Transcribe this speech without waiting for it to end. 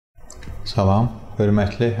Salam,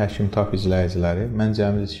 hörmətli Həkim Tap izləyiciləri. Mən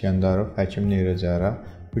Cəmil İskəndərov, həkim Neyrocərrah.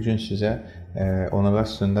 Bugün sizə onurğa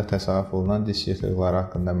sütununda təsarruf olunan diş yırtıqları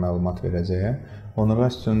haqqında məlumat verəcəyəm. Onurğa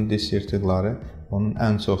sütununun diş yırtıqları onun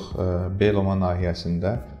ən çox bel oma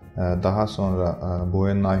nahiyəsində, daha sonra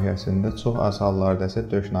boyun nahiyəsində, çox az hallarda isə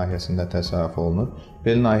döş nahiyəsində təsarruf olunur.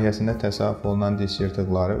 Bel nahiyəsində təsarruf olunan diş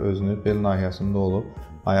yırtıqları özünü bel nahiyəsində olub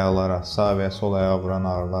ayaqlara, sağ və sol ayağa vuran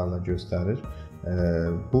ağrılarla göstərir.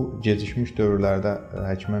 Bu gecikmiş dövrlərdə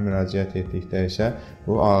həkimə müraciət etdikdə isə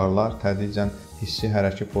bu ağrılar tədricən hissi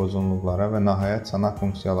hərəkət pozğunluqlara və nəhayət çanaq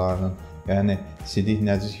funksiyalarının, yəni sidik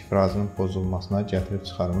nəzis ifrazının pozulmasına gətirib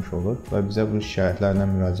çıxarmış olur və bizə bu şikayətlərlə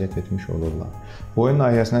müraciət etmiş olurlar. Boyun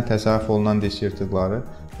nahiyəsinə təsarruf olunan diş yırtıqları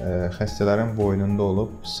xəstələrin boynunda olub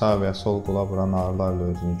sağ və sol qola vuran ağrılarla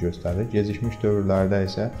özünü göstərir. Gecikmiş dövrlərdə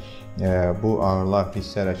isə bu ağrılar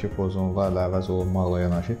hissi hərəkət pozğunluqlarla əvəz olunmaqla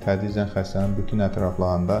yanaşı tədricən xəstənin bütün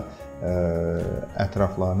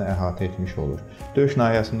ətraflarını əhatə etmiş olur. Döş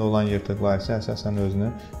nahiyəsində olan yırtıqlar isə əsasən özünü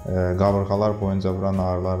qabırğalar boyunca vuran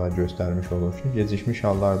ağrılarla göstərmiş olur ki, gecikmiş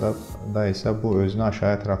hallarda da isə bu özünü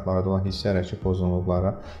aşağı ətraflarda olan hissi hərəkət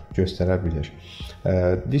pozğunluqlara göstərə bilir.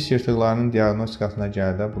 Diş yırtıqlarının diaqnostikasına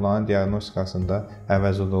gəldə, bunların diaqnostikasında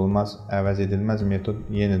əvəz edilməz metod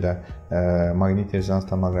yenə də maqnit rezonans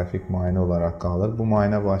tomoqrafik müayinə olaraq qalır. Bu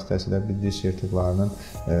müayinə vasitəsilə biz diş yırtıqlarının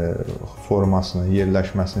formasını,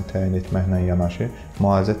 yerləşməsini təyin etməklə yanaşı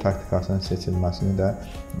müalicə taktikasının seçilməsini də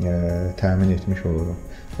təmin etmiş oluruq.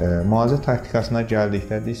 Müalicə taktikasına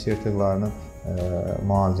gəldikdə diş yırtıqlarının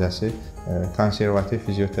müalicəsi konservativ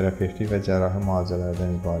fizioterapevtik və cərrahi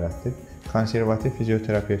müalicələrdən ibarətdir. Konservativ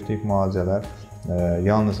fizioterapevtik müalicələr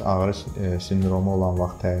yalnız ağrı sindromu olan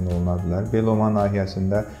vaxt təyin oluna bilər. Bel oma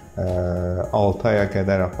nahiyəsində 6 aya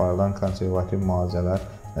qədər aparılan konservativ müalicələr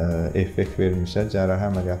effekt vermirsə, cərrahi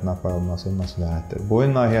əməliyyatın aparılması məsləhətdir.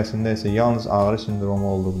 Boyun nahiyəsində isə yalnız ağrı sindromu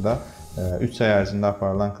olduqda 3 ay ərzində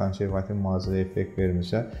aparılan konservativ müalicə effekt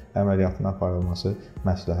vermirsə, əməliyyatın aparılması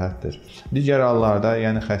məsləhətdir. Digər hallarda,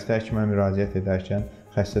 yəni xəstə həkimə müraciət edərkən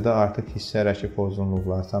xəstədə artıq hissi hərəkət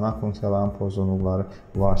pozğunluqları, çanaq funksiyalarının pozğunluqları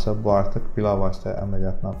varsa, bu artıq bilavasitə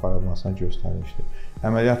əməliyyatın aparılmasına göstəricidir.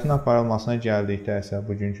 Əməliyyatın aparılmasına gəldikdə isə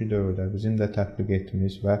bugünkü dövrdə bizim də tətbiq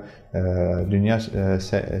etdiyimiz və dünya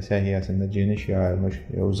səhiyyəsində geniş yayılmış,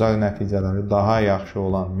 uzaq nəticələri daha yaxşı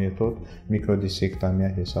olan metod mikrodissektomiya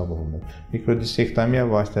hesab olunur. Mikrodissektomiya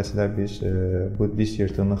vasitəsilə biz bu diş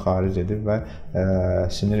yırtığını xaric edib və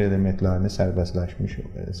sinir elementlərini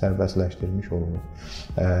sərbəstləşdirmiş oluruq.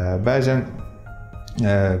 Bəzən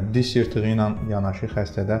diş yırtığı ilə yanaşı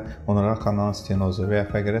xəstədə onurğa kanalının stenozu və ya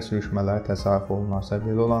fəqərə sürüşmələri təsarruf olunarsa,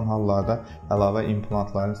 belə olan hallarda əlavə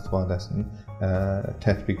implantların istifadəsinin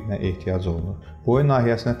tətbiqinə ehtiyac olunur. Boyun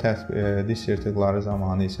nahiyəsinə diş yırtıqları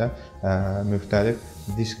zamanı isə müxtəlif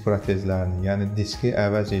disk protezlərinin, yəni diski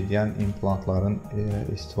əvəz edən implantların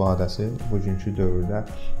istifadəsi bugünkü dövrdə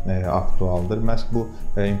aktualdır. Məhz bu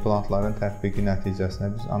implantların tətbiqi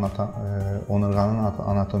nəticəsində biz onurğanın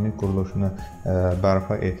anatomik quruluşunu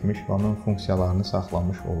bərpa etmiş və onun funksiyalarını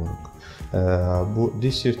saxlamış oluruq. Bu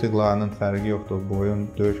diş yırtıqlarının fərqi yoxdur, boyun,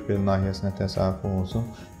 döş, bel nahiyəsinə təsarruf olunsun.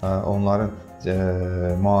 Onların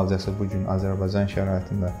müalicəsi bugün Azərbaycan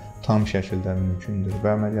şəraitində tam şəkildə mümkündür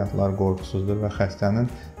və əməliyyatlar qorxusuzdur və xəstənin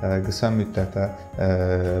qısa müddətdə,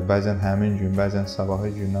 bəzən həmin gün, bəzən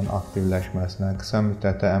sabahı gündən aktivləşməsinə, qısa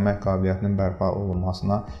müddətdə əmək qabiliyyətinin bərpa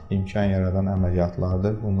olunmasına imkan yaradan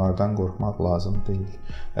əməliyyatlardır. Bunlardan qorxmaq lazım deyil.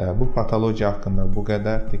 Bu patologiya haqqında bu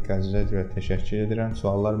qədər. Diqqətinizə görə təşəkkür edirəm.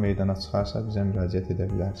 Suallar meydana çıxarsa bizə müraciət edə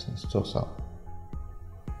bilərsiniz. Çox sağ olun.